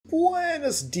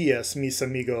Buenos dias, mis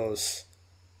amigos.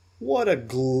 What a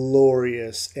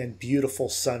glorious and beautiful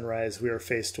sunrise we are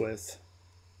faced with.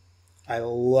 I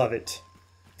love it.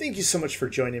 Thank you so much for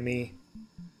joining me.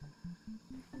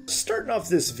 Starting off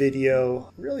this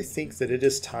video, I really think that it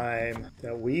is time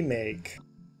that we make,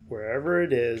 wherever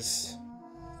it is,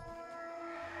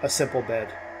 a simple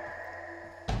bed.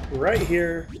 Right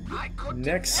here,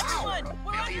 next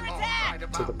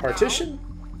to the partition.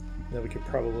 Then we could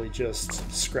probably just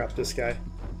scrap this guy.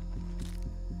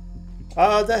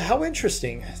 How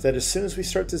interesting that as soon as we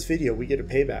start this video, we get a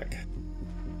payback.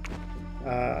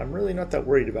 I'm really not that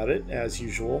worried about it, as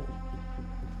usual,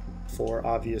 for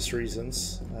obvious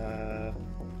reasons.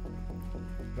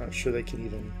 Not sure they can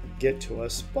even get to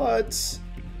us, but,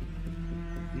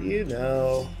 you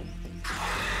know.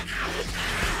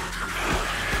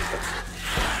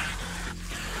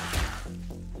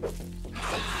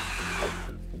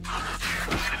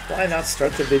 Why not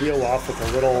start the video off with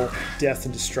a little death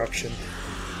and destruction?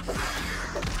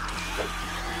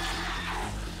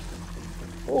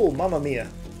 Oh, mamma mia.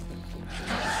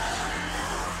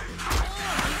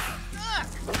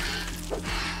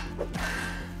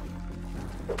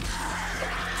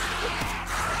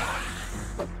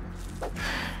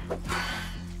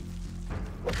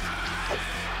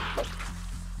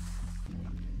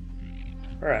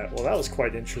 Alright, well that was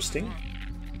quite interesting.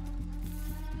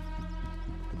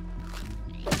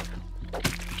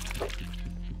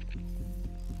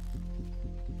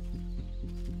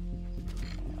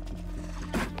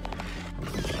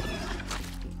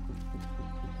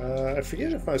 I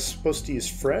forget if I was supposed to use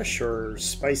fresh or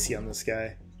spicy on this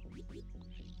guy.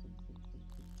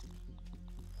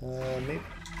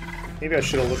 Maybe I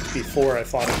should have looked before I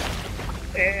fought him.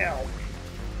 Ow!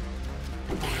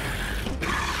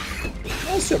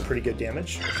 Also pretty good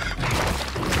damage.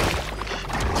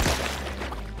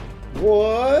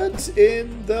 What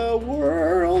in the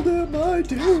world am I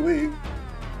doing?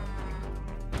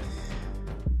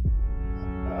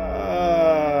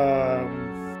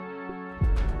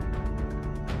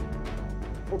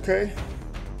 Okay.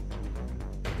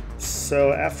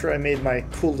 So after I made my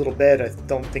cool little bed, I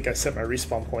don't think I set my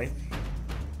respawn point.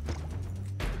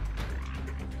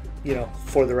 You know,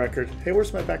 for the record. Hey,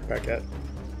 where's my backpack at?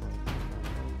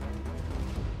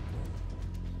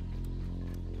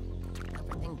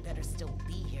 Everything better still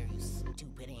be here, you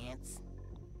stupid ants.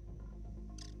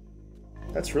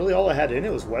 That's really all I had in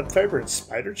it was web fiber and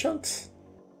spider chunks?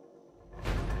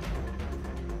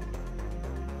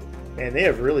 Man, they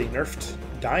have really nerfed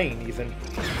dying even.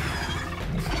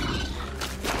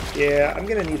 Yeah, I'm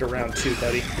gonna need a round 2,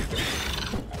 buddy.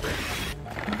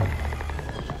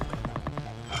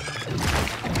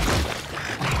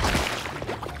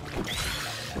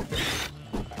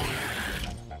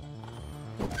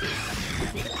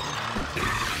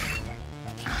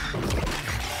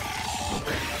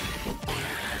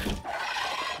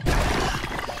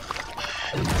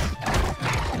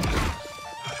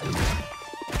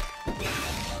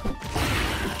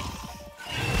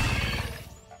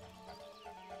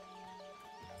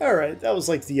 Alright, that was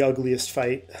like the ugliest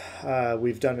fight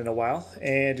we've done in a while,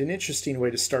 and an interesting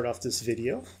way to start off this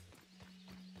video.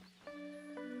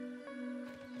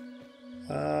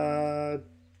 I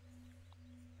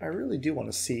really do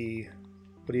want to see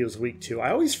what he was weak to.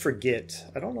 I always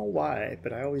forget. I don't know why,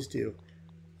 but I always do.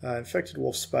 Infected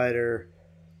wolf spider,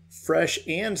 fresh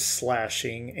and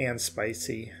slashing and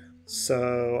spicy.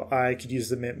 So I could use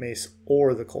the mint mace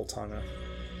or the coltana.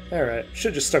 Alright,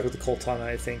 should just stuck with the coltana,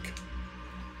 I think.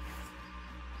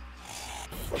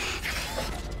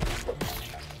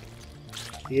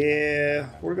 Yeah,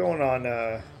 we're going on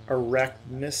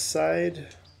arachnus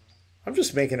side. I'm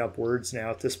just making up words now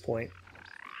at this point.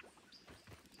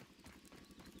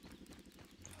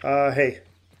 Hey,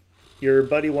 your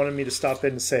buddy wanted me to stop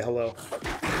in and say hello.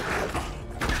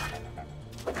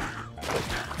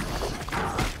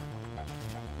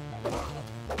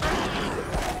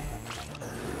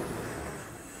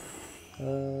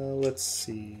 Let's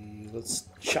see. Let's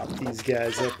chop these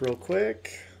guys up real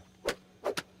quick.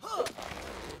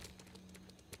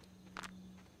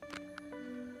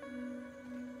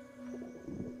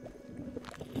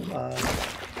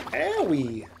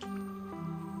 Owie!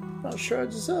 Not sure I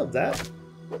deserve that.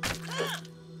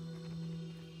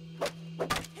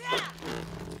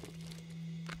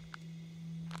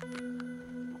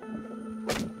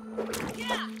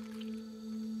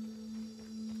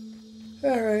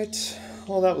 Alright,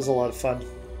 well that was a lot of fun.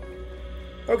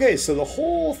 Okay, so the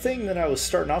whole thing that I was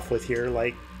starting off with here,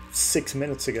 like 6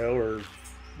 minutes ago, or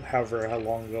however how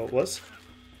long ago it was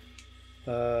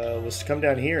to come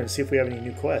down here and see if we have any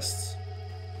new quests.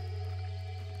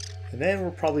 And then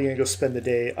we're probably going to go spend the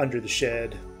day under the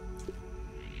shed.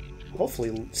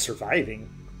 Hopefully surviving.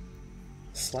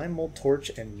 Slime mold torch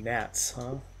and gnats,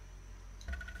 huh?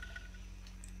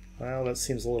 Well, that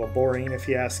seems a little boring if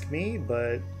you ask me,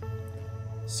 but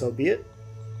so be it.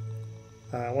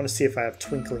 I want to see if I have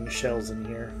twinkling shells in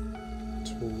here.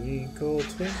 Twinkle,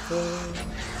 twinkle,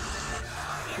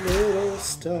 little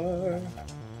star.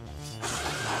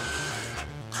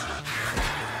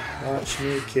 Watch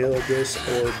me kill this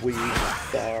orb we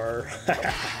bar.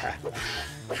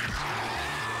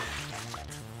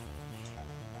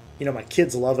 You know, my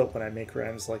kids love it when I make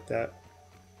rhymes like that.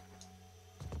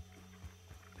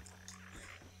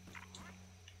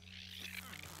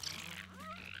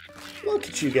 Look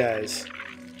at you guys.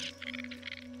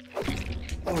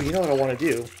 Oh, you know what I want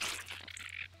to do?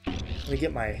 Let me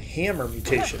get my hammer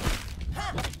mutation.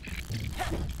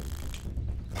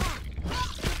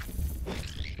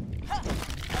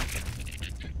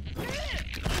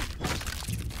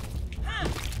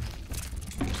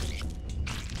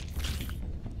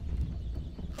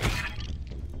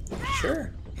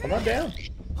 Sure, come on down.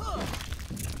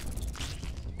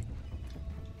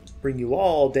 Bring you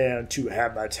all down to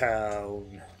Hammer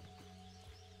Town.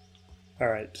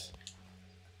 Alright.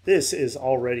 This is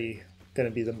already going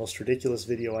to be the most ridiculous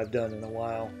video I've done in a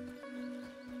while.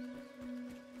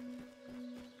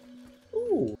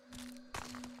 Ooh.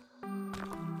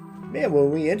 Man,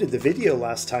 when we ended the video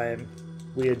last time,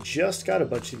 we had just got a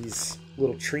bunch of these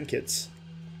little trinkets.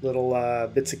 Little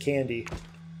bits of candy.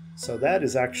 So that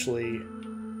is actually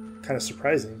kind of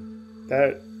surprising.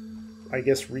 That, I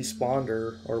guess, respawned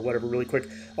or whatever really quick.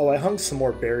 Oh, I hung some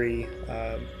more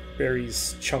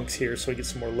berries chunks here so I get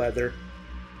some more leather.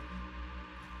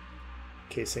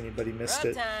 In case anybody missed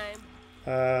it.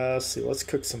 Let's see, let's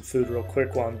cook some food real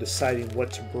quick while I'm deciding what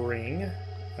to bring.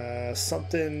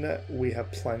 Something we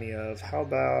have plenty of. How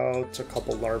about a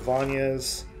couple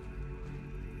larvanias?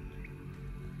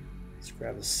 Let's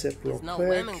grab a sip real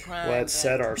quick. Let's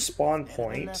set our spawn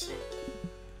point.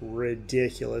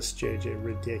 Ridiculous, JJ,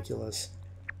 ridiculous.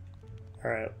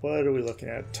 Alright, what are we looking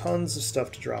at? Tons of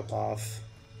stuff to drop off.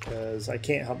 Because I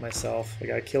can't help myself. I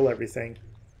gotta kill everything.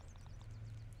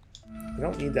 I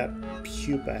don't need that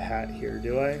pupa hat here,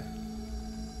 do I?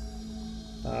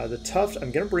 The tuft,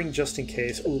 I'm gonna bring just in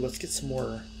case. Oh, let's get some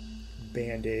more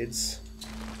band-aids.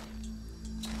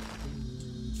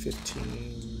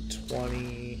 15,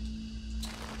 20.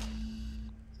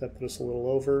 Does that put us a little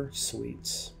over?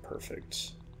 Sweet.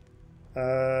 Perfect.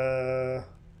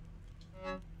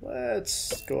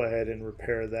 Let's go ahead and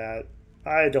repair that.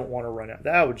 I don't want to run out.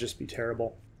 That would just be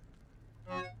terrible.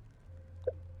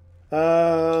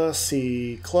 Let's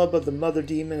see. Club of the Mother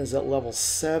Demon is at level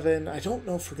 7. I don't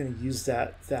know if we're going to use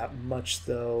that much,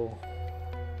 though.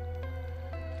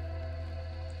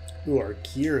 Ooh, our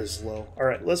gear is low.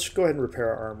 Alright, let's go ahead and repair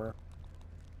our armor.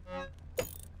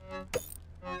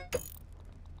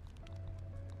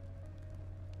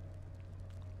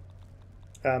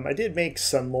 I did make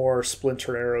some more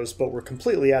splinter arrows, but we're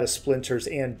completely out of splinters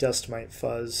and dust mite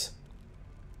fuzz.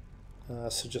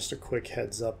 So just a quick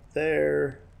heads up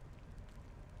there.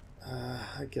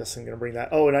 I guess I'm going to bring that.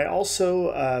 Oh, and I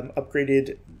also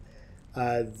upgraded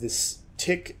this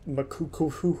tick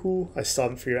makukuhuhu. I still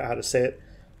haven't figured out how to say it.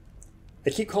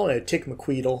 I keep calling it a tick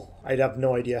maqueedle. I have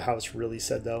no idea how it's really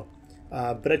said, though.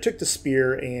 But I took the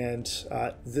spear and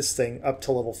this thing up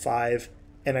to level 5,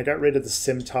 and I got rid of the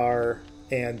scimitar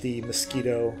and the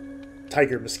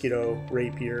tiger mosquito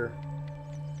rapier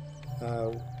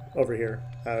over here.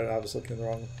 I was looking in the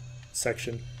wrong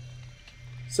section.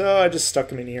 So I just stuck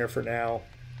them in here for now,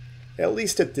 at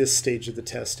least at this stage of the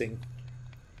testing.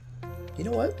 You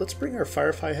know what? Let's bring our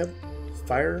firefly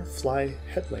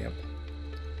headlamp.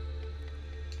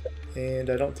 And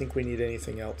I don't think we need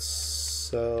anything else,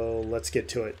 so let's get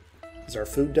to it. Is our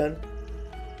food done?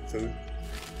 Food.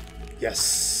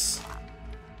 Yes.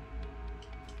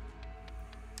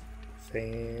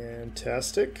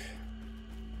 Fantastic.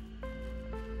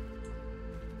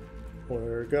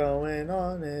 We're going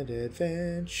on an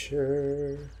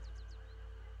adventure.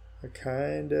 I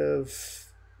kind of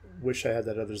wish I had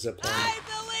that other zip line. I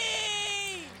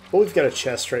believe! But we've got a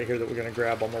chest right here that we're going to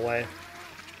grab on the way.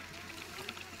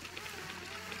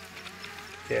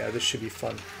 Yeah, this should be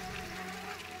fun.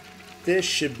 This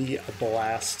should be a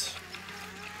blast.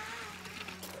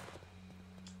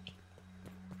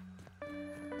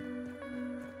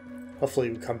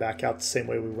 Hopefully we come back out the same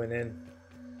way we went in.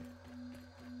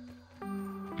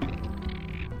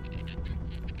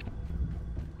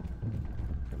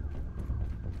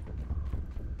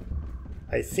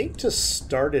 I think to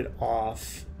start it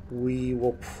off, we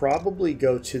will probably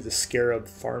go to the scarab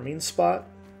farming spot.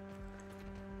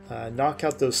 knock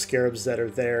out those scarabs that are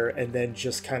there, and then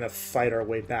just kind of fight our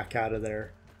way back out of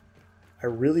there. I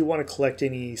really want to collect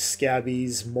any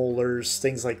scabbies, molars,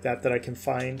 things like that that I can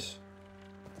find.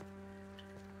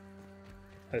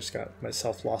 I just got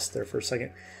myself lost there for a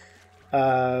second.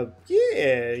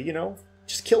 Yeah, you know,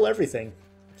 just kill everything.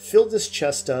 Fill this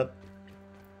chest up.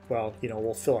 Well, you know,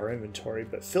 we'll fill our inventory,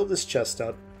 but fill this chest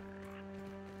up.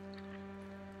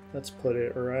 Let's put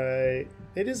it right.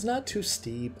 It is not too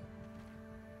steep.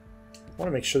 I want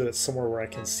to make sure that it's somewhere where I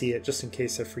can see it, just in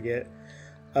case I forget.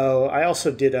 Oh, I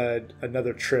also did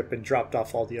another trip and dropped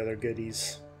off all the other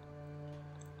goodies.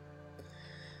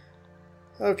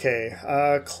 Okay,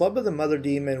 Club of the Mother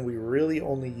Demon we really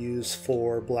only use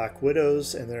for Black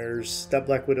Widows, and there's that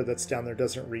Black Widow that's down there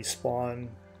doesn't respawn.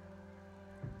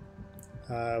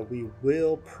 We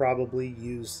will probably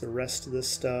use the rest of this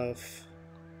stuff.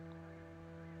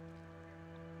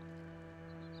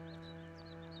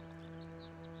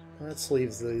 Let's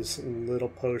leave these little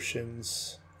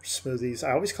potions, smoothies.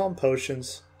 I always call them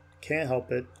potions. Can't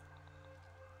help it.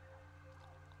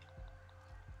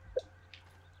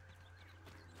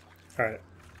 Alright.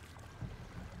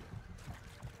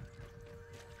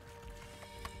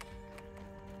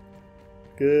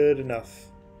 Good enough.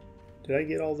 Did I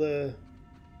get all the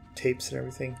tapes and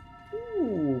everything?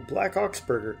 Ooh, Black Ox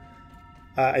Burger.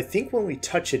 I think when we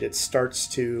touch it, it starts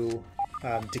to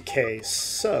decay,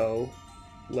 so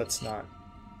let's not.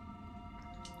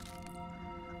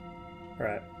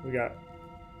 Alright, we got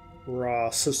raw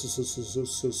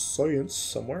science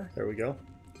somewhere. There we go.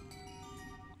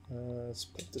 Let's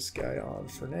put this guy on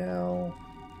for now.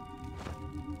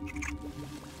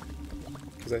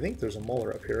 Because I think there's a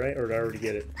molar up here, right? Or did I already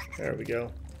get it? There we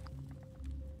go.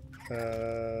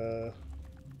 There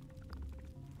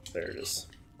it is.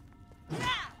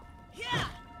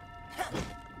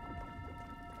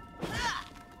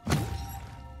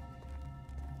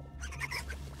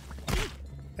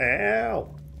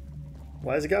 Ow!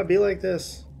 Why does it gotta be like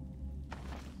this?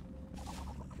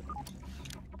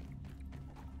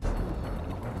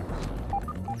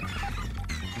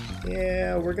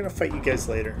 Yeah, we're gonna fight you guys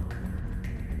later.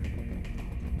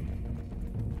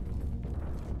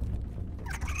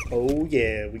 Oh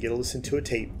yeah, we get to listen to a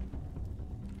tape.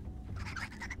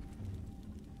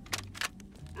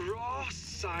 Raw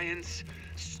science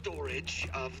storage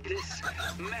of this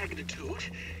magnitude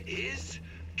is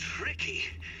tricky.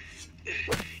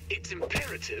 It's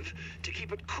imperative to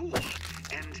keep it cool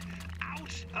and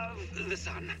out of the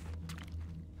sun.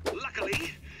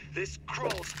 Luckily, this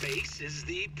crawl space is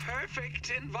the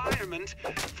perfect environment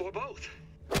for both.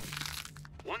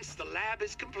 Once the lab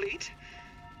is complete,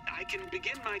 I can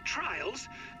begin my trials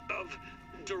of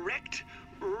direct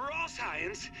raw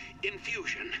science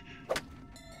infusion.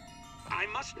 I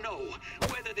must know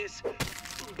whether this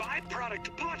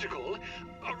byproduct particle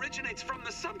originates from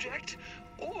the subject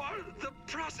or the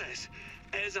process,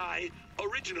 as I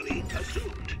originally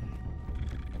assumed.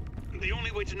 The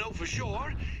only way to know for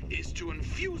sure is to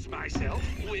infuse myself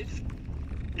with,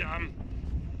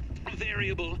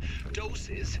 variable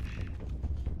doses.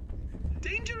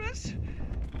 Dangerous?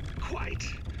 Quite.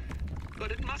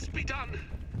 But it must be done,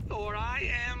 or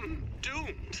I am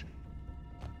doomed.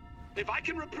 If I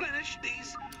can replenish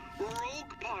these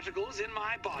rogue particles in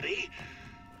my body,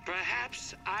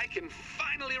 perhaps I can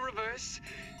finally reverse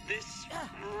this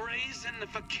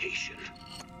raisinification.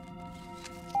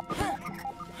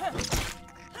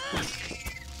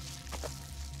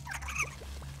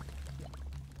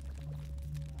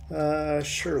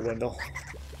 Sure, Wendell.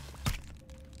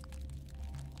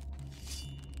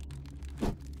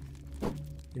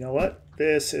 You know what?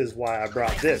 This is why I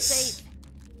brought this.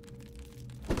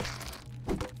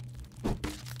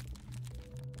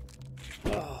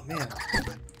 Oh, man.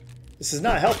 This is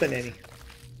not helping any.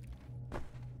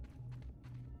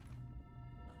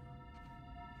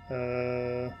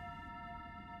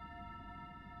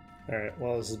 Alright,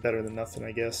 well, this is better than nothing,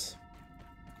 I guess.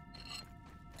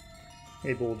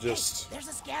 Maybe we'll just... There's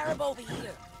a scarab over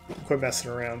here. Quit messing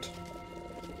around.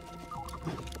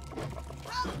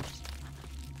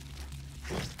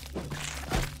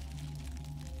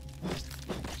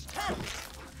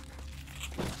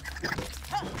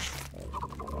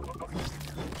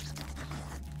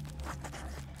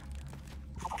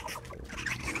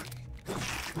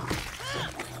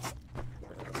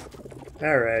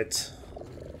 Alright.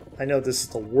 I know this is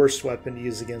the worst weapon to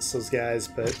use against those guys,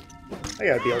 but I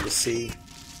gotta be able to see.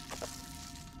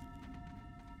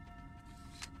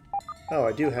 Oh,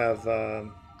 I do have,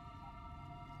 oh,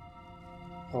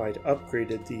 I'd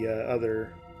upgraded the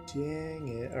other... Dang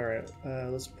it. Alright,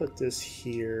 let's put this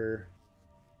here.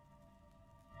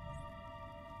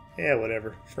 Yeah,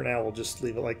 whatever. For now, we'll just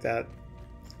leave it like that.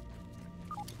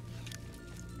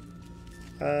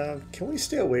 Can we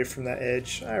stay away from that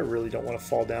edge? I really don't want to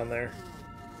fall down there.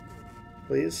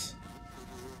 Please?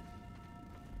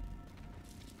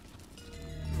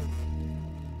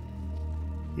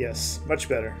 Yes, much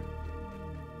better.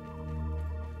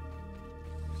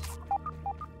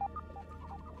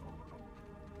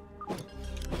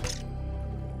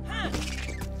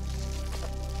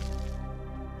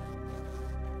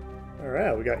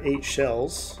 Alright, we got 8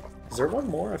 shells. Is there one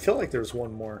more? I feel like there's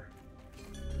one more.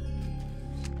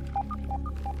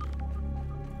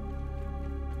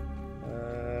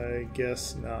 I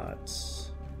guess not.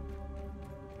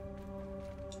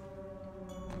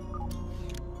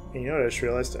 And you know what I just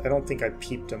realized? I don't think I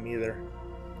peeped them either.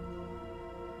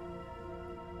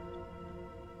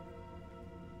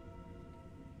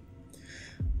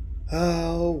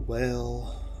 Oh,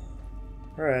 well.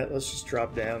 Alright, let's just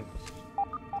drop down.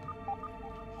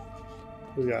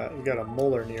 We got a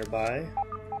molar nearby.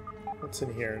 What's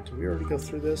in here? Did we already go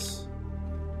through this?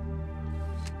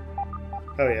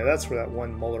 Oh yeah, that's where that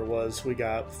one molar was we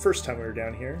got first time we were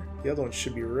down here. The other one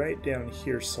should be right down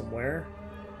here somewhere.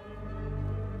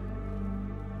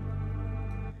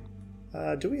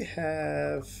 Do we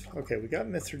have... Okay, we got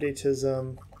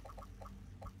Mithridatism.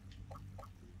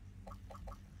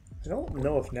 I don't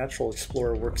know if Natural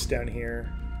Explorer works down here.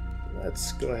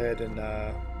 Let's go ahead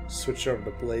and switch over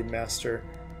to Blade Master.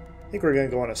 I think we're going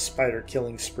to go on a spider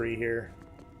killing spree here.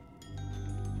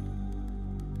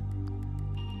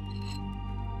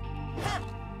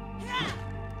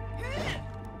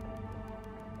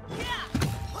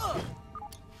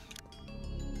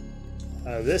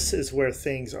 This is where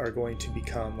things are going to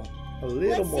become a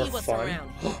little more fun.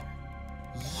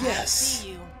 Yes!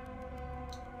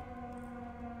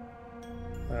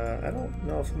 I don't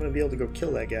know if I'm going to be able to go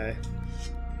kill that guy.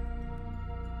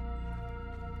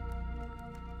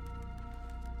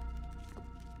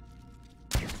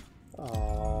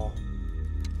 Aww.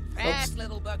 Fast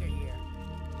little bugger here.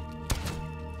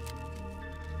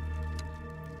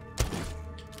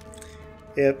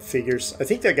 Yep, figures. I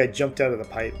think that guy jumped out of the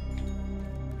pipe.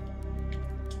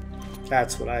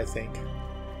 That's what I think.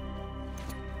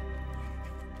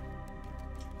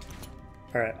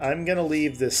 Alright, I'm gonna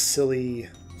leave this silly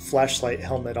flashlight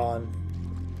helmet on.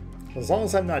 As long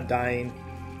as I'm not dying.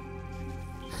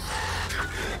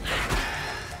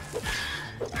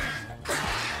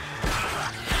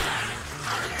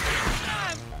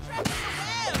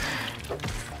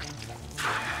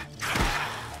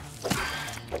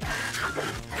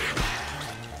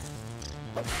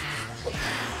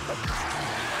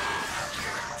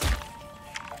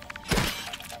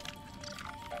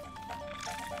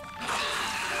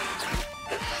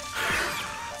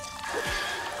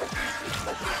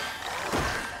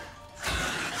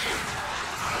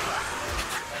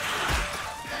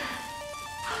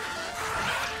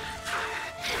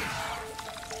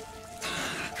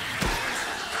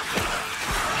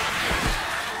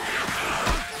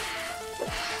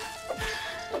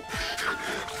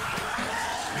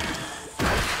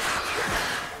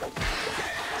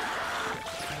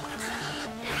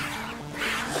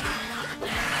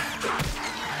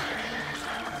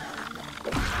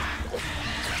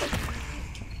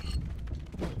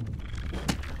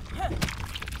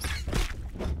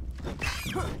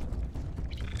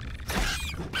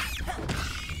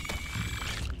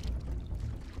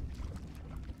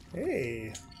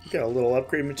 Hey, we got a little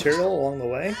upgrade material along the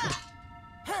way.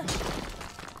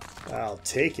 I'll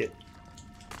take it.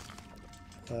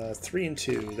 3 and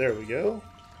 2, there we go.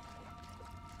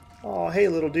 Oh, hey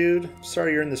little dude.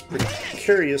 Sorry you're in this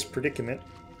precarious predicament.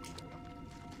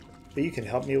 But you can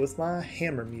help me with my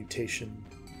hammer mutation.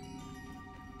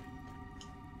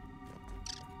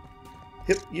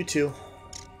 Yep, you too.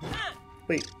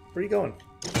 Wait, where are you going?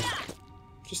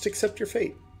 Just accept your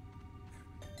fate.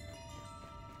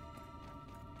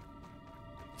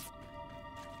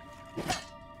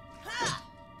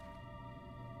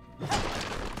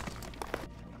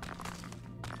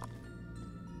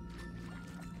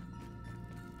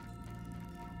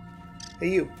 Hey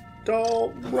you,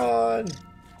 don't run!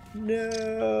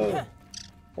 No!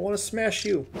 I want to smash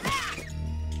you.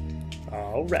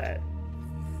 Alright.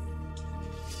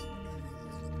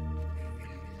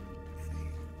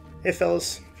 Hey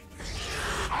fellas.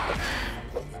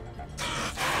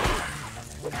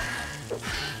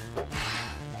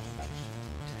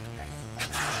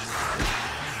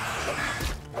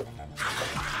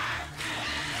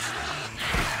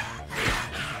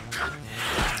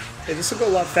 Hey, this will go a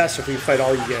lot faster if we fight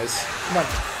all you guys. Come on.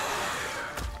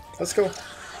 Let's go.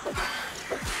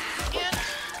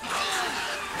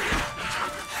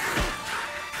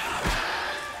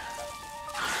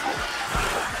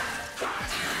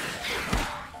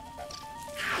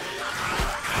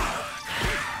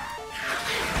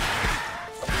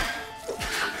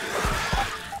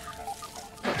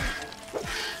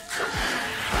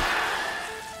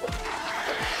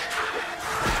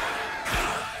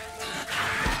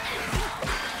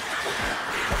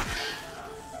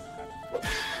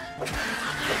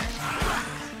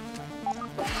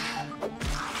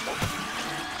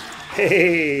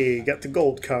 Hey, got the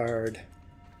gold card.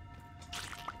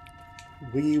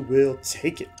 We will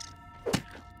take it.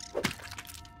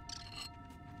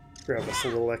 Grab us a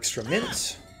little extra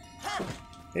mint.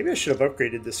 Maybe I should have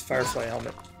upgraded this firefly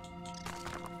helmet.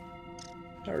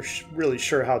 Not really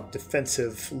sure how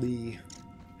defensively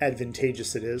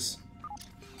advantageous it is.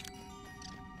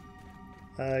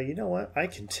 You know what? I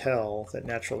can tell that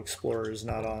Natural Explorer is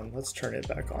not on. Let's turn it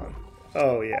back on.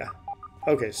 Oh, yeah.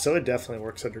 Okay, so it definitely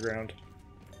works underground.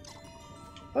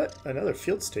 What? Another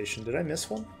field station. Did I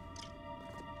miss one?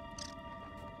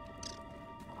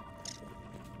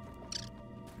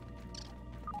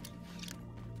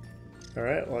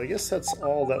 Alright, well I guess that's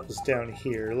all that was down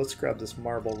here. Let's grab this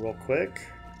marble real quick.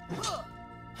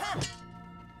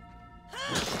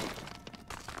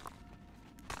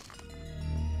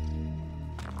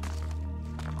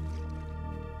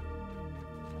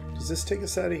 Does this take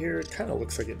us out of here? It kind of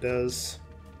looks like it does.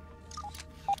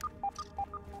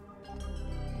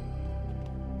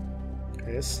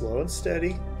 Okay, slow and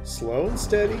steady. Slow and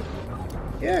steady.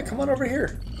 Yeah, come on over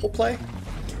here. We'll play.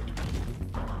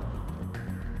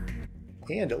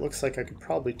 And it looks like I could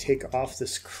probably take off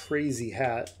this crazy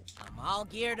hat. I'm all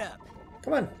geared up.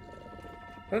 Come on.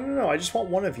 No, I just want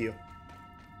one of you.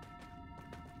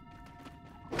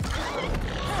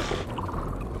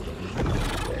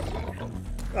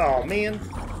 Oh, man.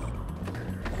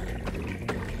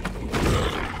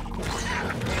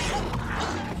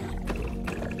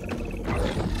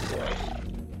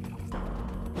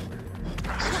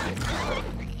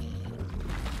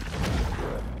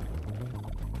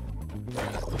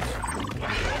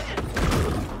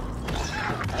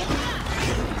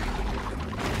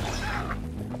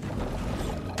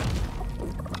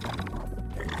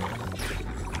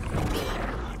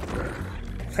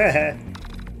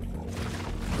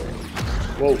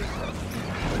 Whoa.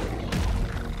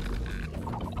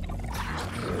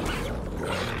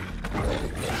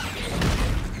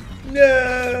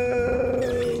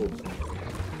 No!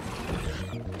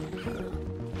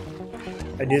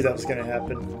 I knew that was going to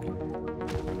happen.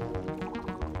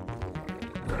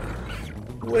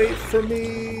 Wait for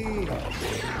me! I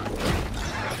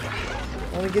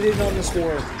want to get in on this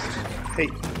war. Hey,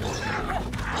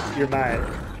 you're mine.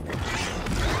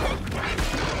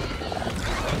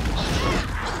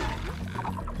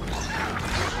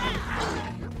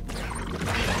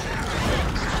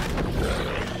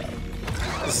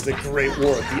 This is the Great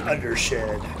War of the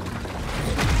Undershed.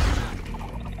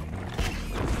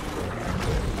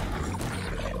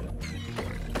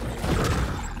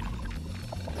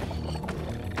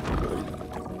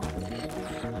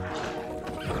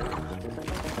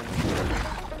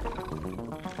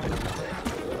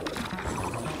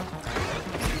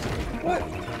 What?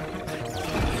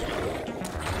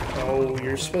 Oh,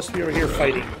 you're supposed to be over here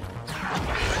fighting.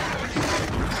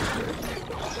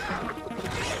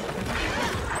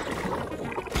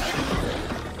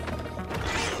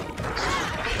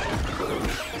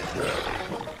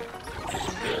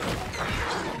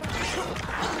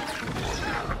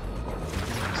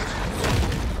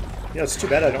 Yeah, it's too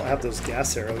bad I don't have those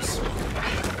gas arrows.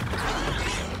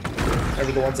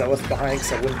 Remember the ones I left behind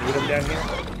because I wouldn't need them down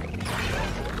here?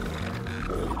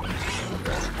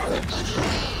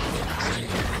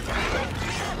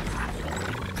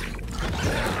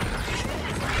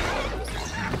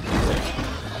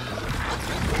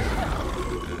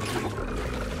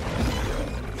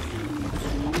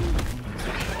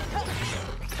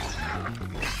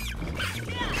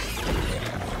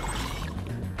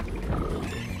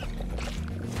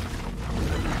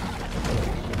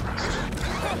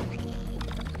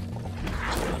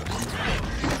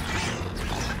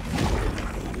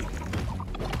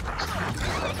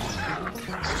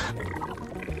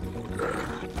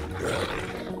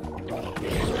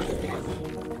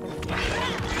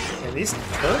 And these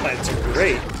termites are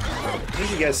great.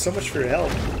 Thank you guys so much for your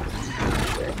help.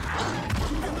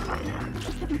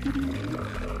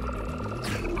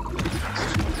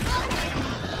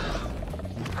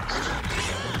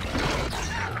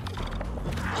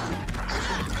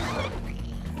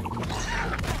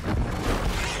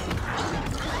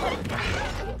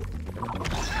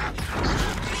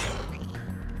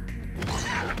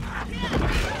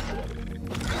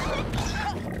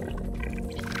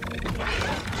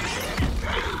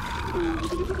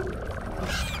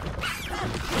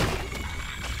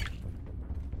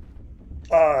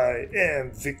 I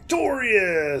am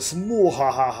victorious!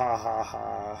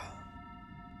 Muhahahaha.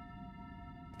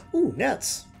 Ooh,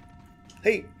 nets.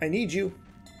 Hey, I need you.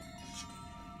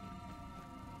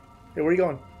 Hey, where are you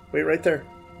going? Wait right there.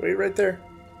 Wait right there.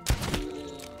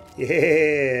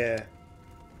 Yeah.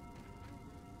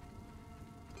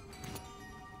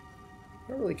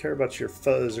 don't really care about your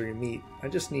fuzz or your meat. I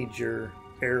just need your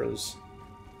arrows.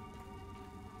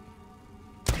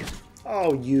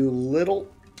 Oh, you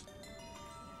little...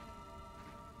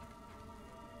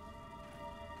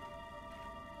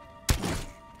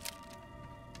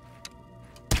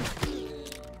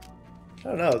 I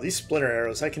don't know, these splinter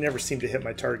arrows, I can never seem to hit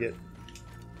my target.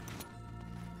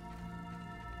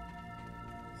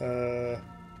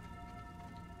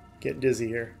 Getting dizzy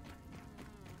here.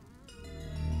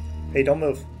 Hey, don't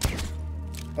move.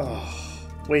 Oh,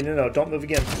 wait, no, don't move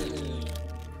again.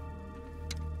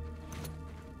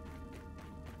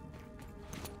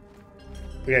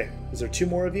 Okay, is there 2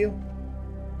 more of you?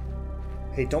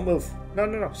 Hey, don't move.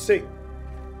 No, stay.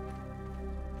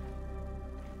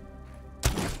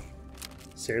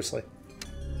 Seriously.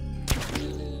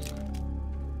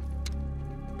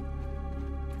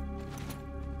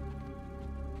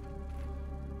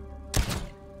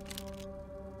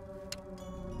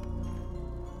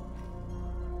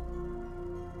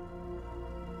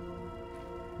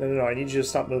 No, I need you to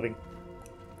stop moving.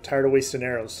 I'm tired of wasting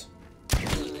arrows.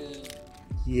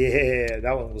 Yeah,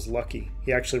 that one was lucky.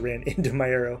 He actually ran into my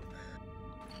arrow.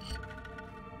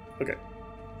 Okay.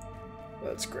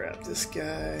 Let's grab this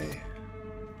guy.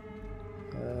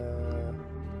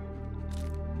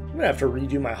 I'm gonna have to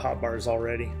redo my hotbars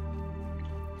already.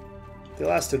 They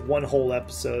lasted 1 whole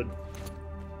episode.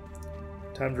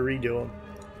 Time to redo them.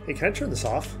 Hey, can I turn this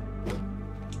off?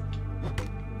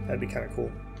 That'd be kind of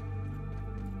cool.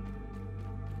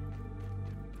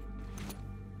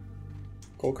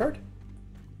 Gold card?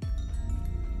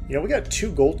 You know, we got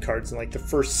 2 gold cards in like the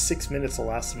first 6 minutes of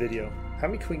last video. How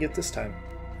many can we get this time?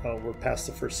 Oh, we're past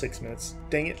the first 6 minutes.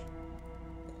 Dang it.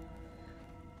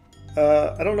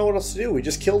 I don't know what else to do. We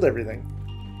just killed everything.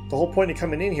 The whole point of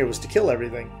coming in here was to kill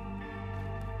everything.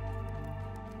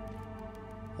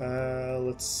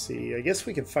 Let's see. I guess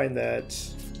we can find that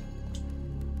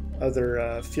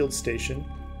other field station.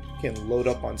 We can load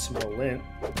up on some more lint.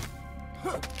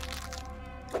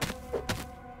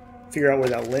 Figure out where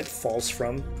that lint falls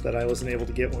from that I wasn't able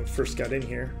to get when we first got in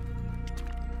here.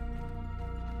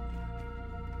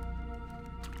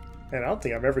 And I don't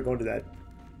think I'm ever going to that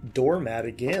doormat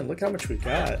again. Look how much we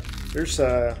got. There's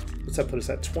what's that put us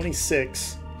at?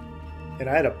 26. And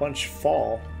I had a bunch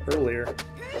fall earlier.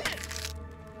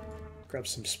 Grab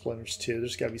some splinters too.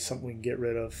 There's gotta be something we can get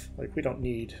rid of. Like, we don't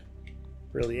need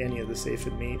really any of this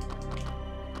aphid meat. I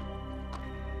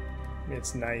mean,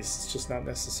 it's nice, it's just not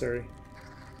necessary.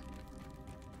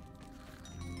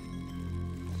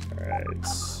 Alright.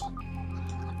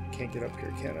 Can't get up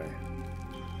here, can I?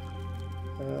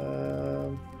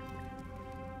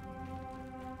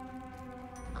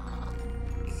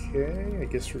 Okay, I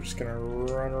guess we're just gonna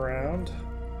run around.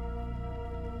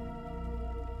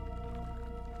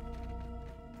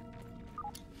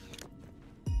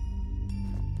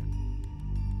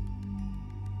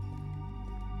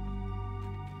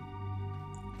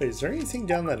 Wait, is there anything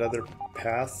down that other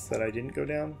path that I didn't go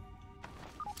down?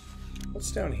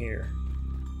 What's down here?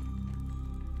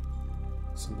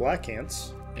 Some black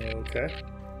ants. Okay.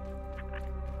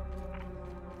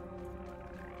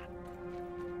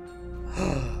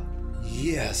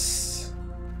 Yes!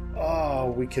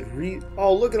 Oh, we could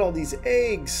oh, look at all these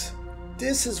eggs!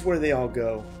 This is where they all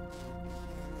go.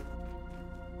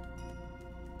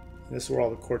 This is where all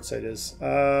the quartzite is.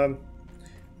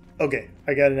 Okay,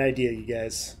 I got an idea, you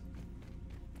guys.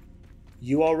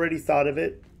 You already thought of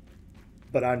it,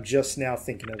 but I'm just now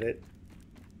thinking of it.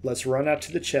 Let's run out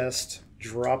to the chest,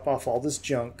 drop off all this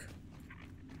junk.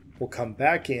 We'll come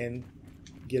back in,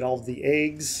 get all the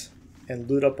eggs, and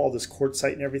loot up all this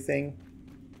quartzite and everything.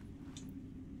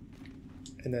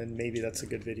 And then maybe that's a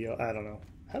good video. I don't know.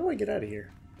 How do I get out of here?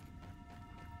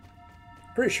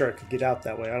 Pretty sure I could get out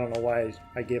that way. I don't know why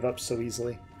I gave up so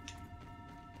easily.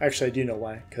 Actually, I do know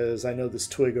why, because I know this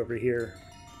twig over here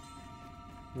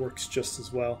works just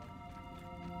as well.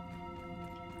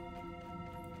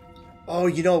 Oh,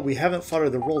 you know, we haven't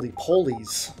fought the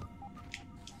roly-polies.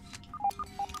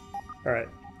 Alright,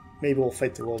 maybe we'll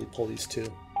fight the roly-polies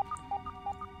too.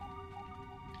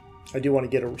 I do want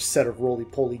to get a set of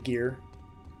roly-poly gear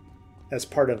as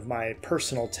part of my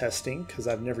personal testing, because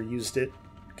I've never used it.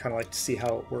 Kind of like to see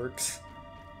how it works.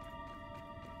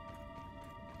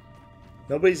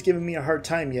 Nobody's given me a hard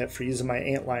time yet for using my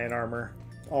antlion armor,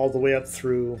 all the way up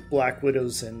through Black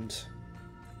Widows and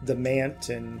the Mant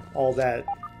and all that.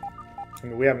 I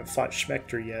mean, we haven't fought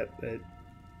Schmector yet, but...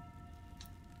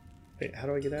 Wait, how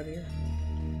do I get out of here?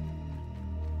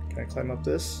 Can I climb up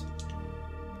this?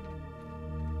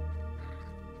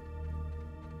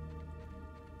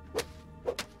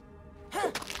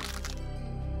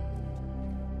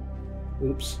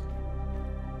 Oops.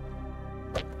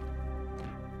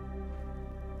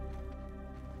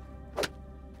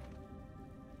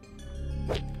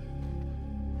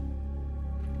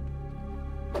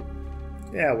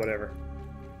 Yeah, whatever.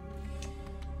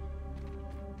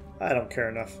 I don't care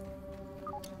enough.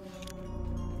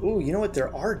 Ooh, you know what?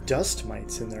 There are dust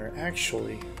mites in there,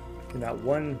 actually. In that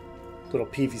one little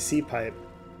PVC pipe.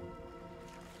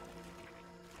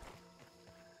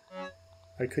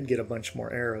 I could get a bunch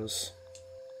more arrows.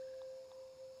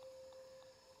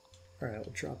 Alright,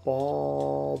 we'll drop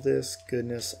all this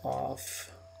goodness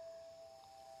off.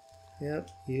 Yep,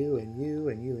 you and you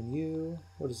and you and you.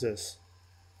 What is this?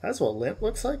 That's what lint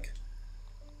looks like?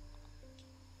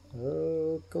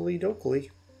 Oakley dokley.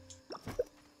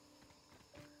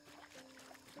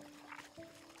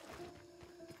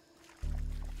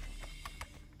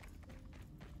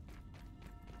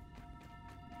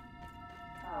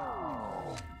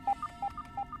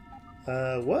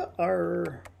 What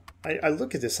are... I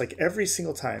look at this like every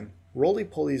single time.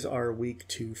 Roly-polies are weak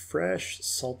to fresh,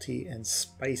 salty, and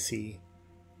spicy,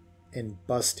 and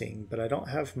busting, but I don't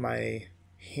have my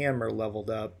hammer leveled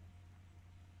up.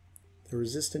 They're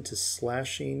resistant to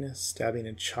slashing, stabbing,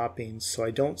 and chopping, so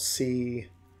I don't see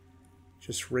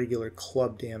just regular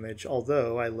club damage,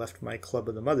 although I left my Club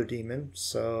of the Mother Demon,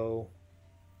 so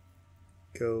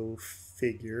go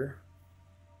figure.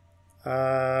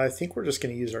 I think we're just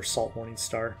going to use our Salt Morning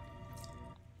Star.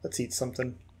 Let's eat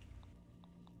something.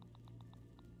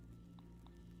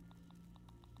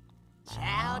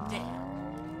 Chow down.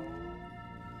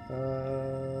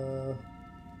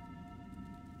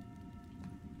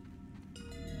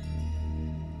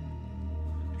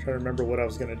 Trying to remember what I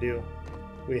was going to do.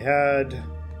 We had...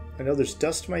 I know there's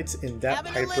dust mites in that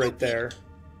pipe right there.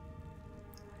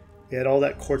 We had all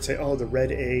that quartzite. Oh, the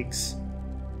red eggs.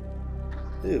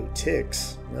 Ooh,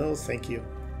 ticks. No, thank you.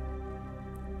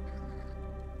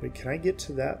 Wait, can I get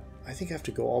to that? I think I have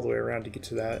to go all the way around to get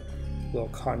to that little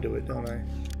conduit, don't I?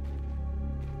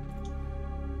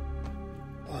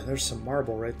 Oh, there's some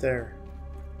marble right there.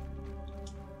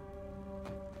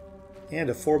 And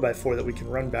a 4x4 that we can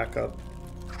run back up.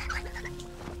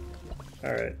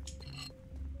 Alright.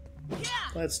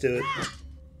 Let's do it.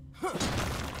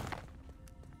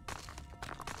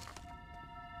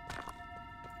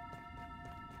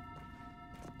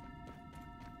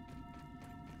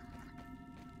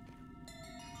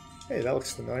 Hey, that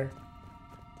looks familiar.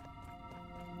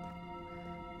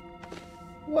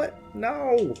 What?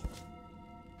 No!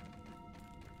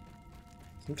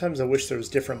 Sometimes I wish there was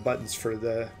different buttons for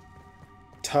the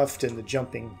tuft and the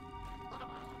jumping.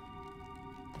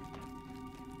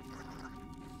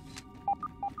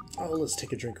 Oh, let's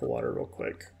take a drink of water real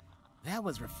quick. That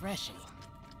was refreshing.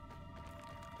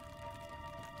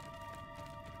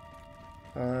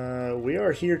 We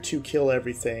are here to kill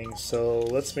everything, so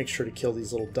let's make sure to kill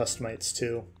these little dust mites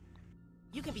too.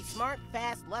 You can be smart,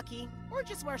 fast, lucky, or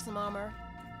just wear some armor.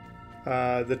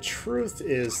 The truth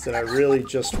is that I really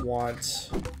just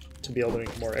want to be able to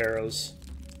make more arrows.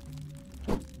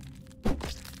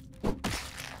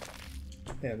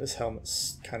 Man, this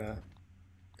helmet's kind of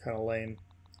lame.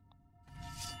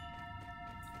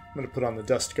 I'm going to put on the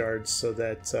dust guards so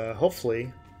that hopefully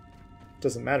it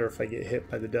doesn't matter if I get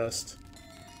hit by the dust.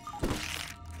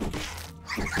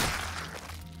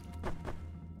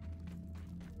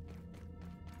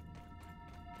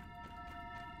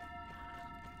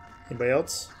 Anybody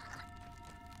else?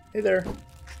 Hey there.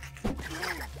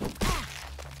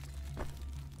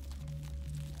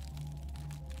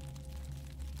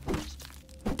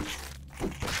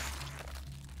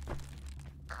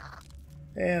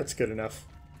 Yeah, that's good enough.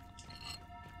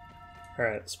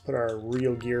 Alright, let's put our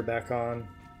real gear back on.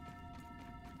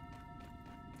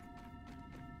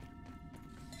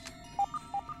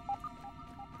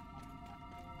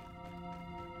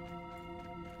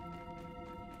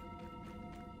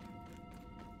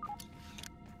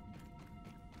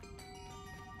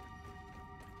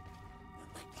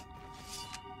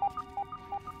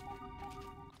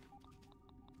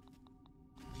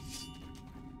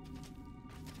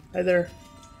 Hi there.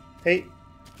 Hey,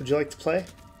 would you like to play?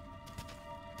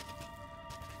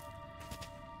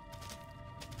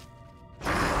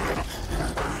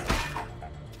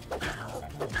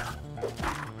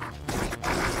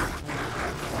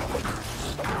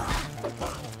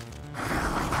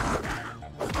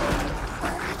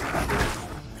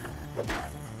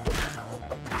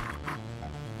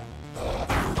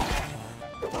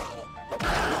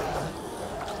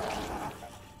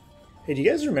 Hey, do you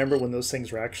guys remember when those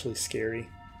things were actually scary?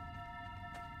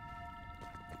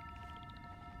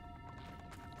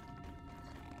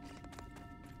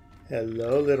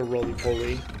 Hello, little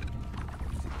roly-poly.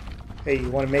 Hey, you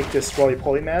want to make this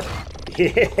roly-poly mad?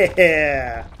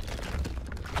 Yeah!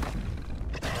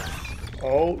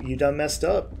 Oh, you done messed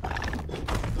up.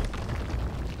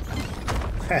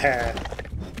 Haha.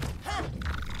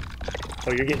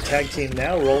 Oh, you're getting tag team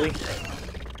now, Roly.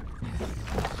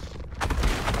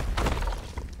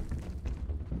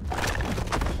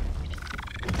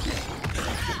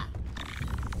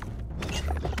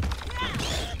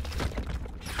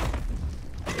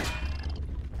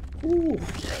 Ooh.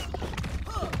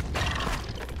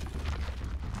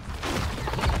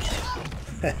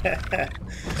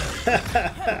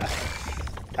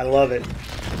 I love it.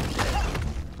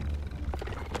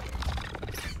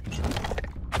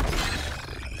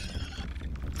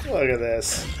 Look at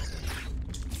this.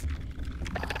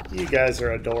 You guys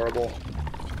are adorable.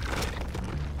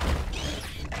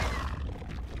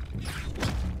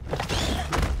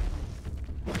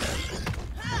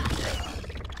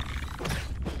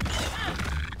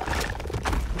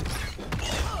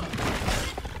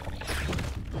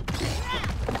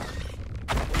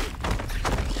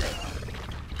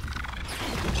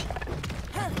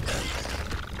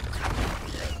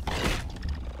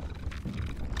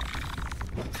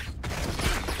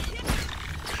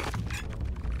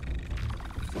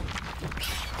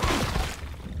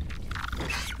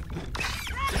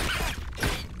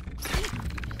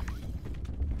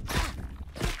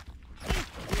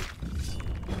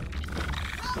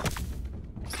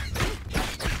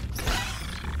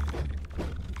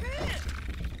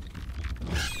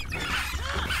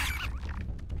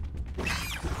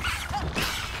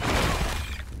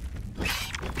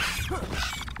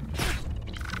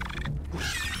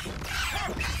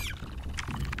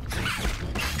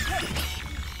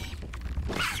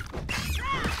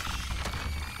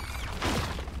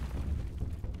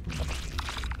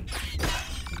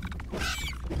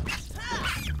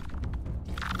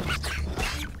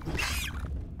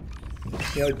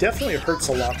 You know, it definitely hurts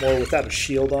a lot more without a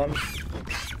shield on.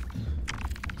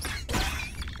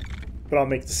 But I'll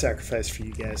make the sacrifice for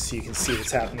you guys so you can see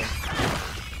what's happening.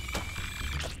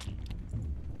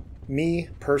 Me,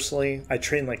 personally, I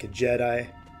train like a Jedi.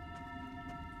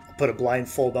 I put a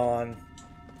blindfold on,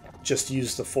 just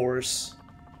use the Force,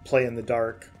 play in the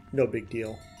dark, no big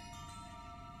deal.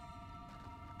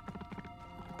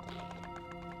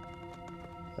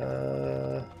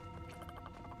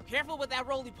 Careful with that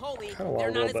roly-poly. Kind of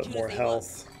want a little bit more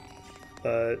health,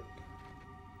 but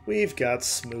we've got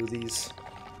smoothies.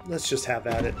 Let's just have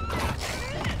at it.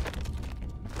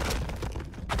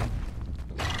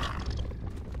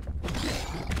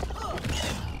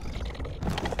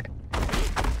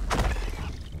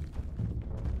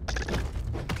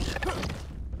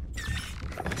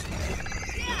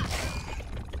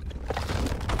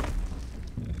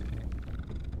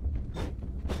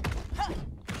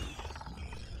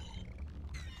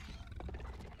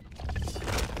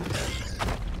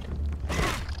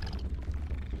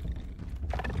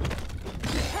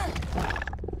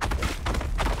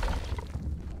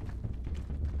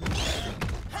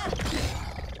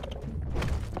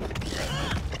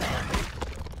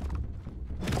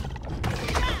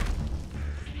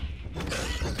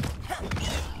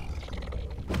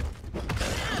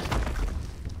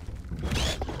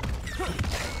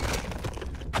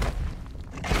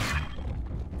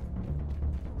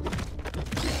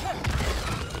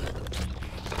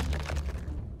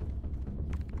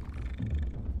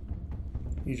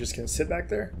 You just gonna sit back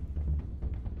there?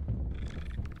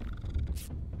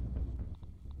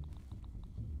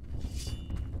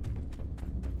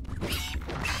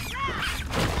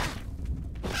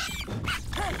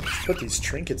 Put these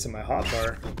trinkets in my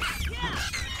hotbar.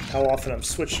 How often I'm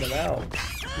switching them out.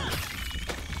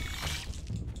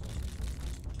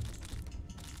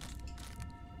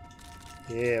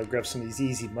 Yeah, I'll grab some of these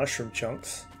easy mushroom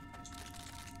chunks.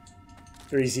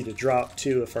 They're easy to drop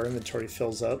too if our inventory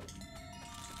fills up.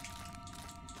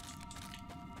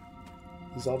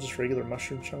 These all just regular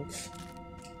mushroom chunks.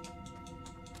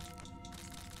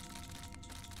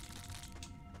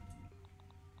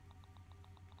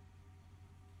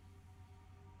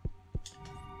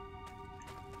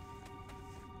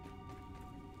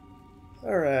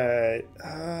 Alright,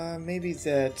 maybe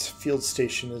that field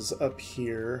station is up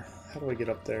here. How do I get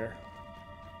up there?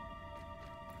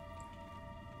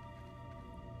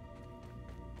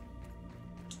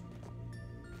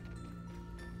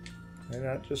 Can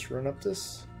I not just run up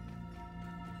this?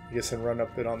 I guess I can run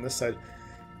up it on this side.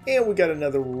 And we got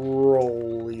another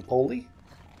roly-poly.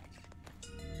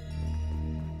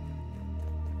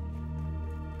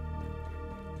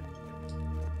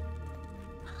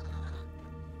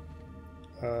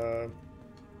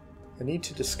 I need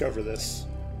to discover this.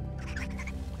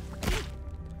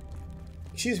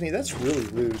 Excuse me, that's really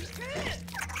rude.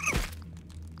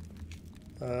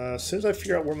 As soon as I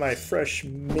figure out where my fresh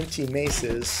minty mace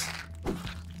is,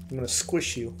 I'm gonna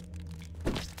squish you.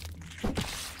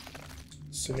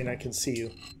 Assuming I can see you.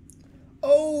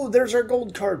 Oh, there's our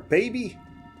gold card, baby!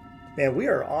 Man, we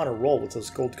are on a roll with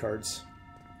those gold cards.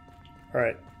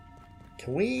 Alright.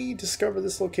 Can we discover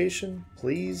this location,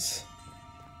 please?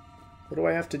 What do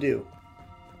I have to do?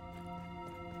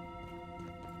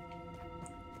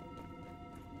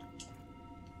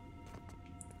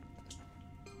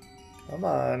 Come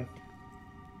on.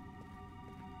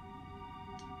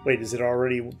 Wait, is it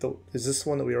already... Is this the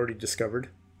one that we already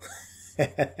discovered?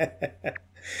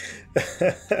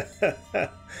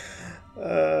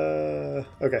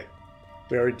 Okay.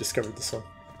 We already discovered this one.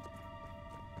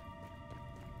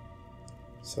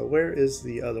 So where is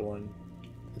the other one?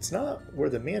 It's not where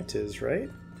the mant is, right?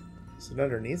 Is it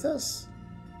underneath us?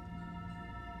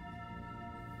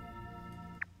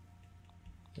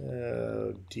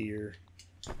 Oh dear.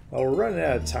 Well, we're running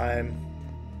out of time.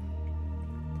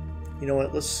 You know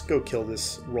what? Let's go kill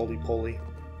this roly-poly.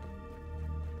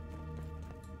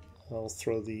 I'll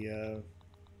throw the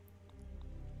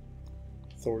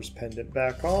Thor's pendant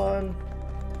back on.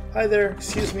 Hi there,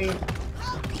 excuse me.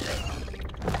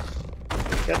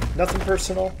 Yep, nothing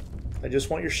personal. I just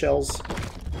want your shells.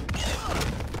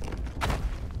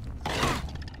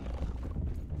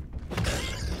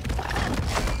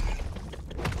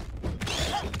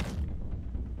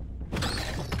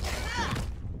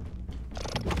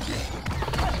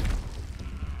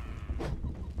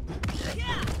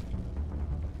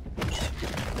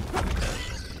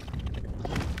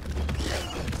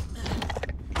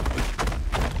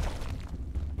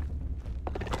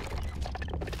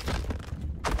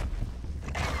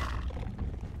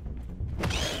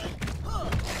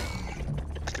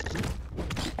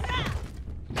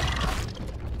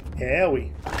 Yeah,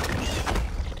 we.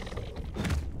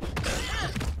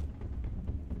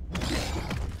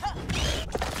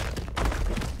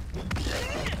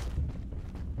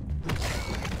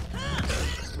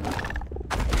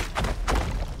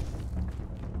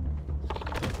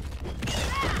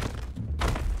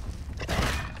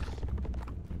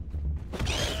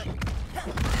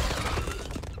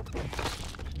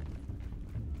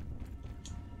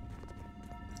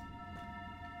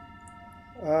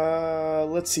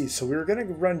 Let's see. So we were going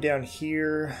to run down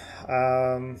here.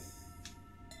 Yeah,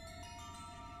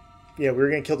 we were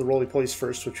going to kill the roly-polies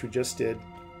first, which we just did.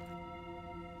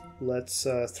 Let's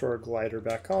throw our glider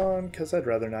back on, because I'd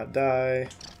rather not die.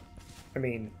 I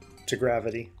mean, to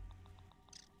gravity.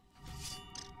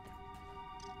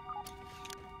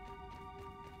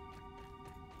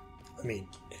 I mean,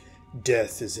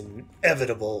 death is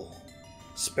inevitable,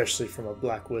 especially from a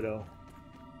Black Widow.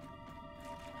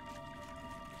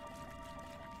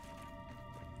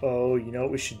 Oh, you know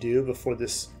what we should do before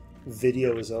this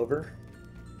video is over?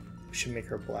 We should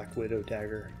make our Black Widow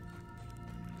dagger.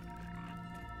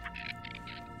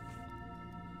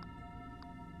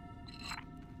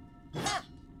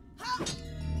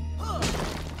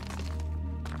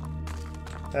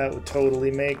 That would totally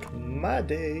make my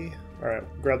day. Alright,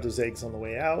 grab those eggs on the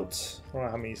way out. I don't know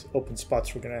how many open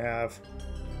spots we're going to have.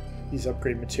 These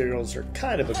upgrade materials are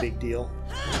kind of a big deal.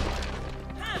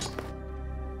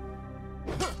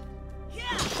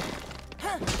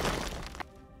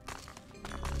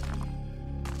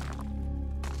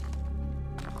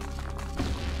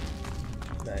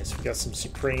 Nice, we got some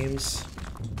Supremes,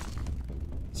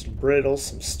 some brittle,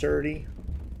 some sturdy.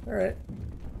 Alright.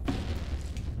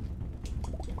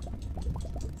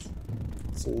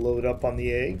 Let's load up on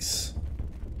the eggs.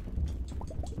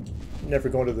 Never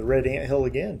going to the red anthill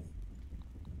again.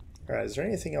 Alright, is there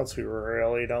anything else we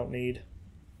really don't need?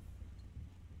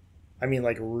 I mean,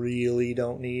 like, really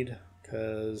don't need,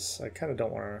 because I kind of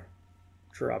don't want to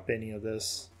drop any of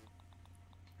this.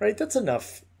 Right, that's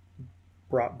enough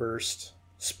Brot Burst,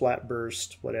 Splat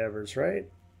Burst, whatever's, right?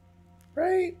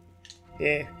 Right?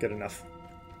 Yeah, good enough.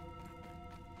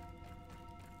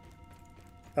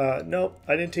 Nope,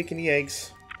 I didn't take any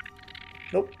eggs.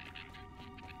 Nope.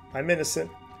 I'm innocent.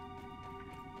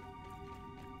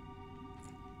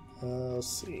 Let's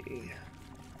see.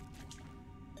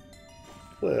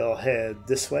 We'll head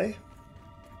this way.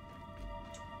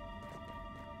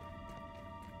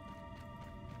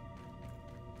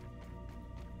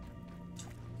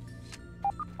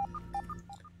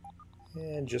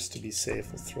 And just to be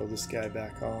safe, we'll throw this guy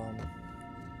back on.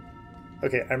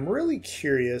 Okay, I'm really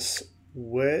curious,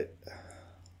 where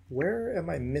am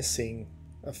I missing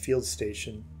a field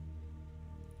station?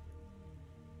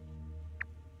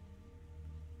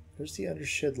 There's the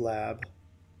Undershed Lab.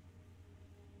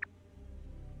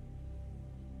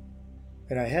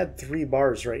 And I had 3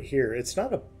 bars right here. It's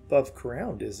not above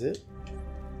ground, is it?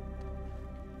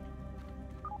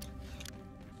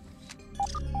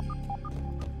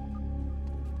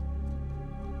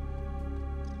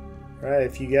 Alright,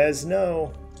 if you guys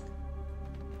know,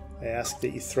 I ask that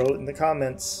you throw it in the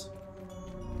comments.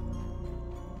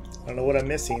 I don't know what I'm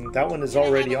missing. That one is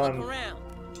already on. That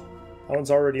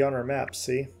one's already on our map,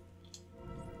 see?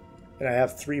 And I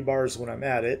have 3 bars when I'm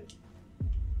at it.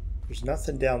 There's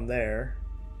nothing down there.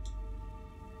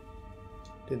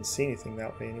 Didn't see anything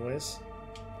that way anyways.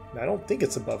 And I don't think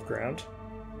it's above ground.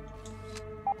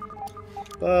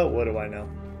 But what do I know?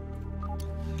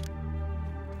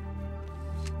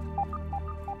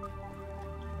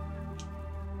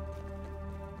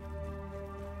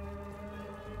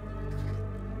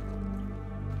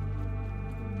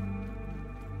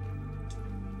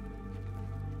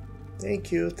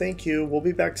 Thank you, thank you. We'll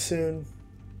be back soon.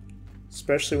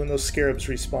 Especially when those scarabs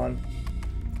respawn.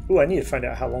 Ooh, I need to find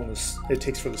out how long it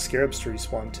takes for the scarabs to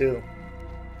respawn, too.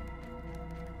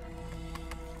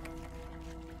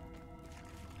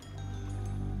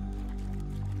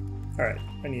 Alright,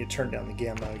 I need to turn down the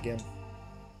gamma again.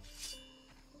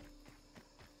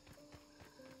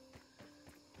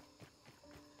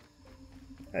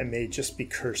 I may just be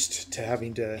cursed to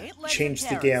having to change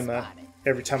the gamma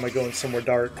every time I go in somewhere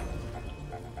dark.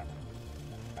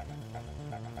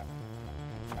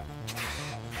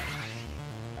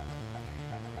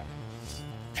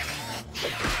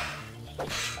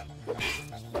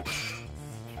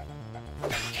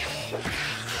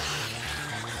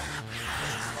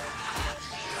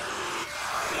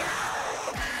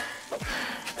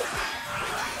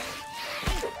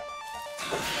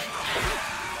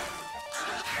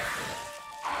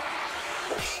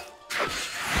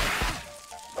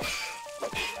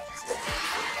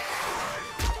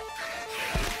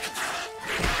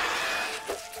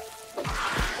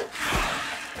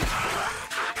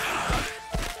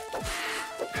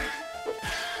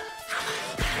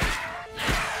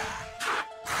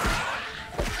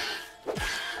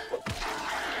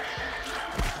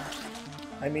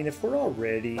 I mean, if we're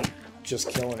already just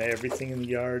killing everything in the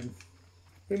yard,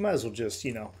 we might as well just,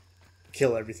 you know,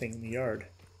 kill everything in the yard.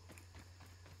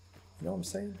 You know what I'm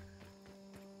saying?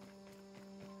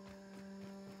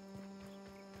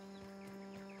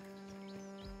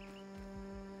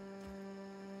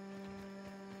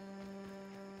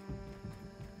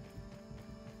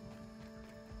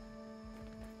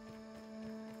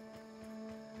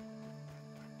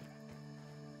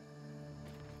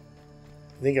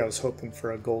 I think I was hoping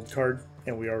for a gold card,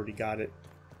 and we already got it.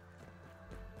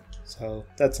 So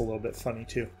that's a little bit funny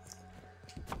too.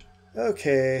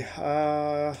 Okay,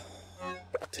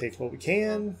 take what we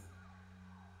can.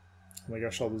 Oh my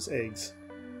gosh, all those eggs.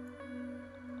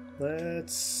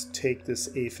 Let's take this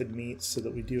aphid meat so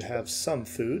that we do have some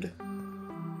food.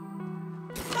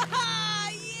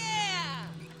 Yeah!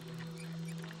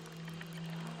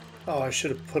 Oh, I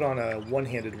should have put on a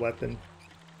one-handed weapon.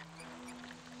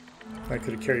 I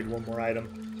could have carried one more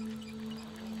item.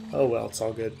 Oh well, it's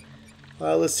all good.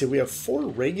 Let's see, we have 4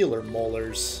 regular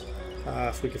molars.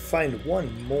 If we could find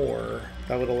one more,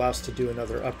 that would allow us to do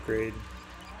another upgrade.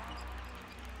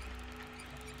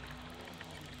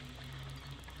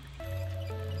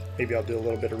 Maybe I'll do a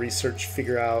little bit of research,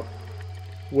 figure out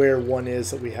where one is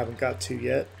that we haven't got to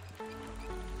yet.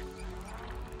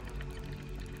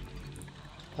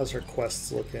 How's our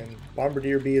quests looking?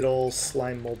 Bombardier beetle,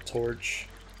 slime mold torch.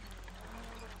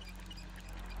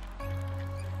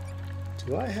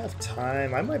 Do I have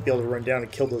time? I might be able to run down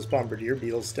and kill those bombardier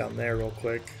beetles down there real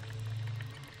quick.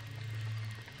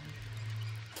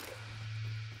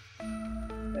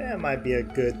 That might be a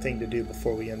good thing to do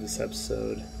before we end this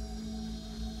episode.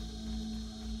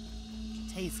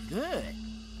 Tastes good.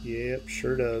 Yep,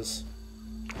 sure does.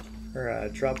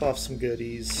 Alright, drop off some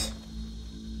goodies.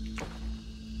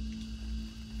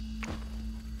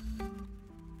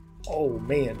 Oh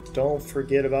man, don't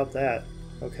forget about that.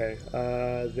 Okay,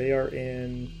 they are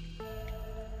in...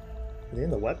 Are they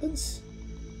in the weapons?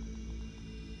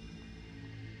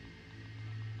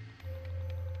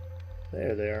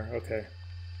 There they are, okay.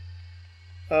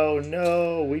 Oh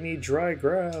no, we need dry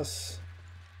grass.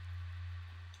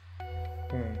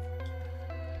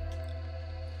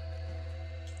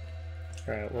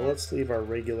 Alright, well let's leave our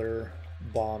regular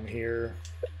bomb here.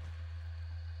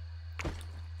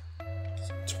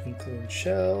 Some twinkling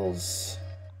shells.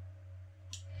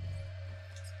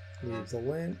 Leave the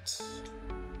lint.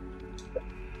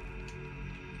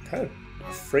 Kind of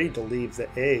afraid to leave the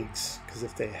eggs, because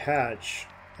if they hatch,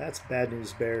 that's bad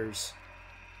news bears.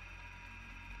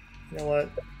 You know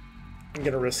what? I'm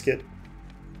gonna risk it.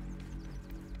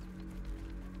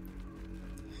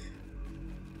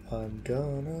 I'm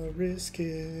gonna risk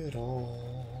it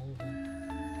all.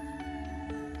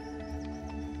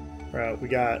 Alright, we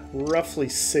got roughly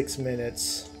 6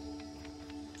 minutes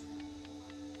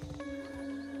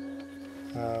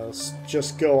Let's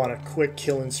just go on a quick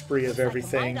killing spree of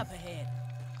everything. Up ahead.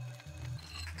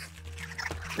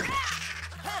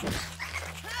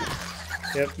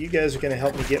 Yep, you guys are going to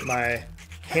help me get my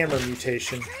hammer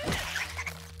mutation.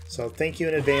 So thank you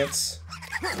in advance.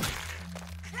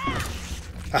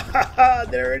 Ha ha ha!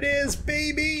 There it is,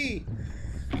 baby!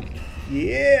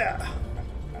 Yeah!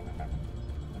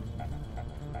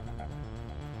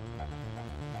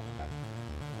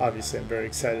 Obviously, I'm very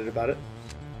excited about it.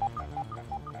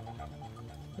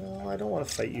 No, I don't want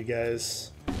to fight you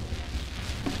guys.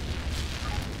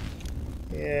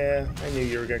 Yeah, I knew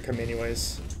you were going to come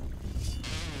anyways.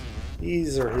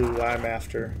 These are who I'm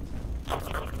after.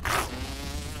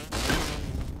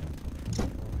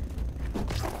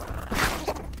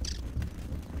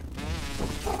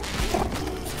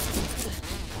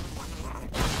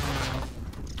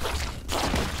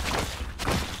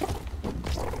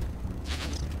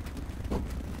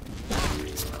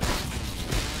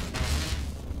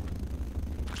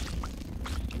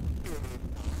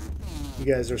 You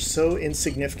guys are so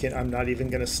insignificant, I'm not even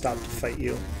going to stop to fight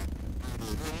you.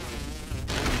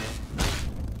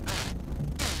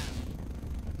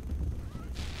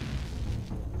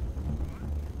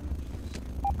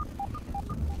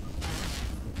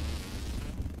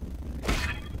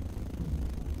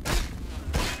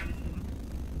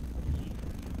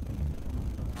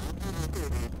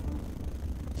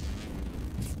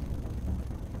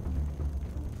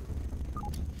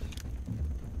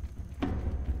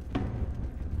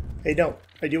 Hey, no.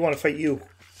 I do want to fight you.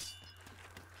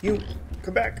 You,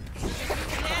 come back.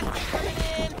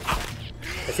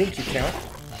 I think you count.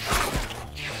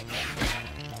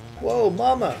 Whoa,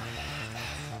 mama.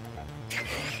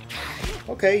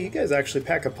 Okay, you guys actually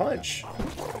pack a punch.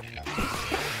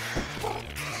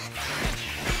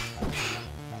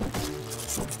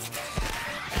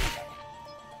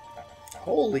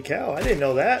 Holy cow, I didn't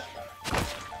know that.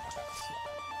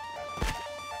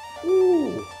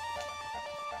 Ooh.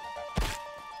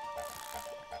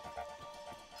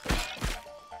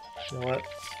 You know what?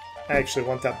 I actually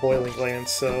want that boiling gland,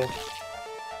 so...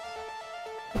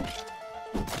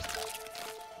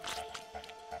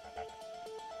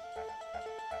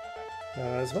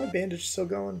 is my bandage still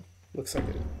going? Looks like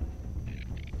it.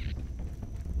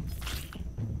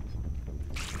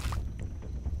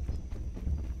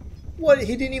 What?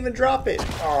 He didn't even drop it!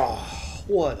 Oh,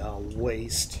 what a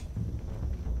waste.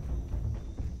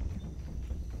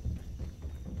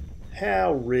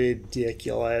 How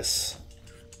ridiculous.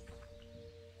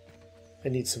 I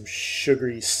need some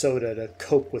sugary soda to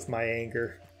cope with my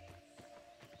anger.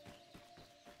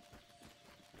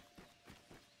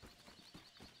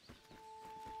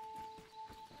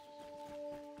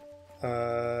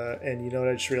 And you know what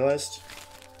I just realized?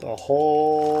 The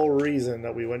whole reason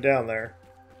that we went down there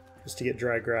was to get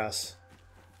dry grass.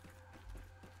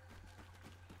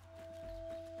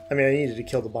 I mean, I needed to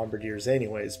kill the bombardiers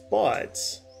anyways, but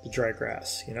the dry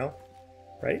grass, you know?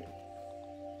 Right?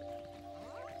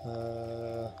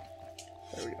 There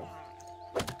we go.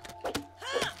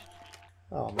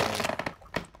 Oh, man.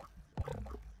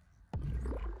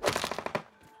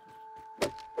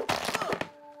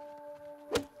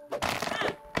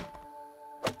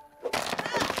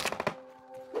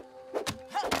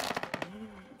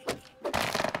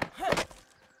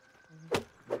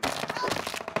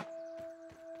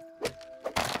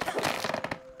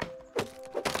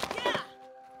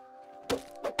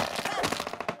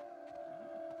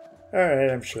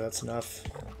 Alright, I'm sure that's enough.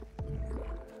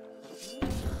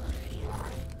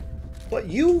 What,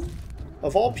 you?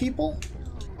 Of all people?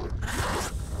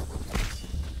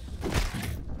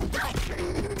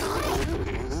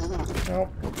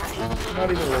 Nope.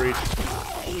 Not even worried.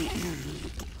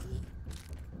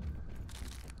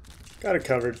 Got it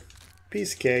covered.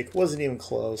 Piece of cake. Wasn't even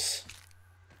close.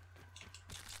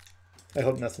 I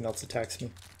hope nothing else attacks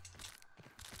me.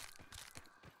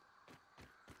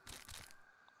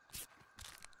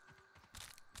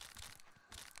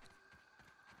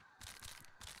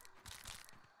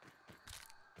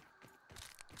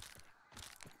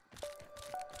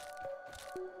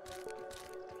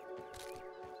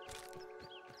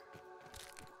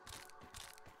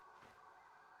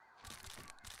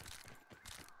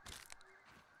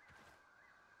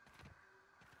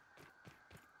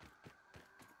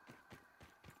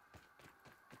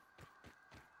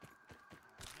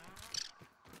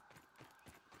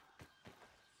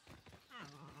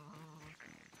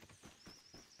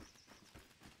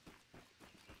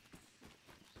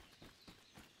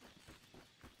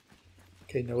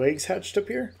 Okay, no eggs hatched up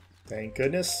here. Thank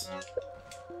goodness.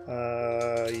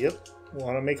 Yep.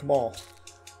 Want to make them all.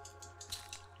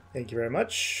 Thank you very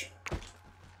much.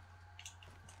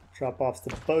 Drop off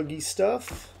the buggy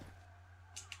stuff.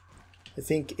 I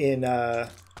think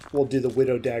we'll do the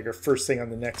Widow Dagger first thing on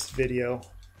the next video,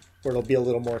 where it'll be a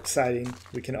little more exciting.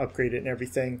 We can upgrade it and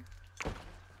everything.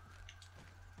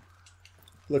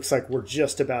 Looks like we're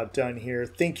just about done here.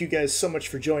 Thank you guys so much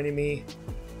for joining me.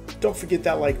 Don't forget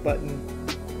that like button,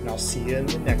 and I'll see you in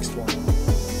the next one.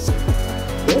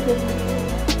 Bye-bye.